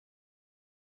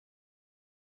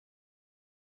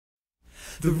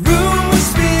The room was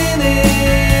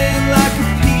spinning like a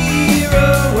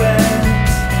pirouette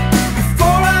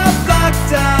before I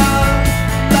blacked out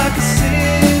like a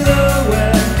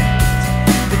silhouette.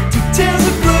 The details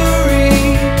are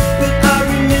blurry, but I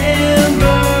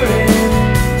remember it.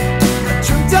 I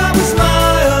dreamt I was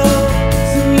Miles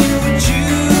and you were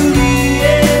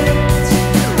Juliette.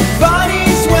 Our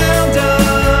bodies wound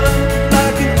up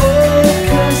like an old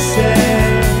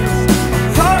cassette. Our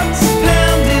hearts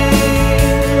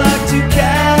pounding like two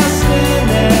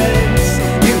castanets.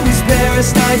 It was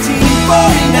Paris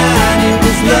 1949. It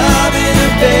was love in a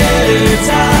better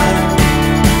time.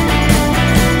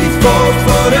 Before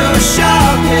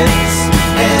Photoshop hits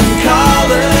and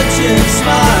collagen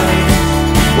smiles,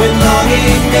 when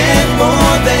longing meant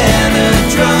more than a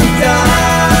drunk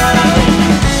dive.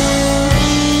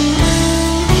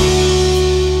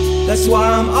 That's why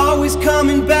I'm always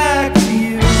coming back to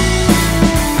you.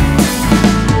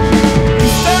 You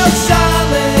felt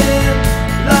silent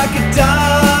like a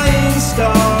dying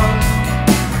star,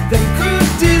 then grew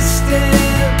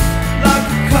distant like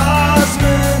a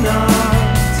cosmonaut.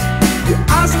 Your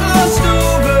eyes glossed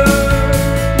over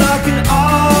like an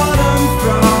autumn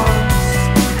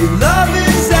frost. Your love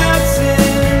is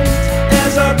absent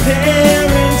as our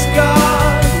parents'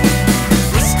 God.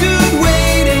 We stood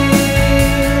waiting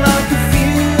like a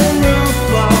funeral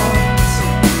plot,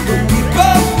 but we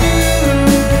both knew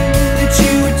that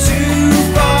you were too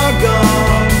far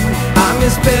gone. I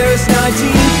miss Paris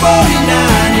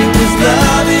 1949. It was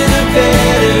love in a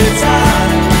better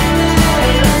time.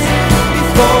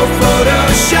 Before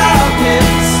Photoshop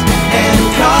hits and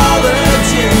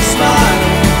collagen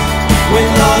smiles, when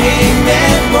longing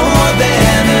meant more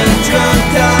than a drunk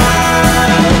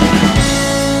dive.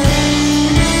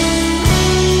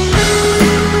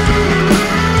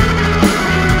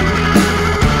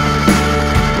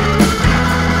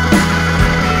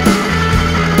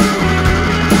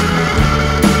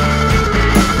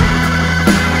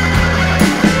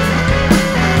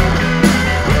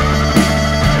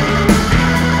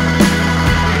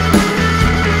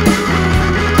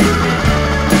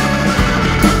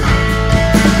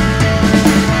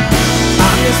 I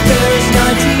miss Paris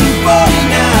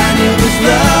 1949. It was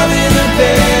love in a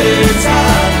better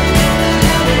time.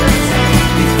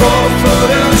 Before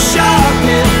Photoshop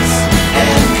hits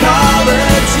and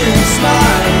collagen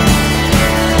smiles.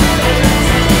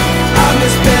 I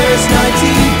miss Paris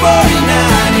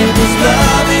 1949. It was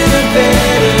love in a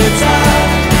better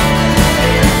time.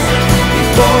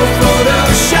 Before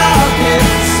Photoshop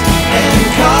hits and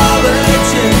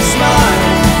collagen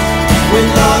smiles, when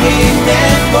longing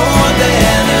meant more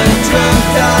than a drunk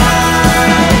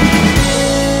dive.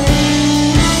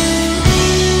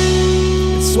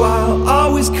 That's why I'll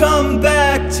always come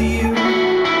back to you.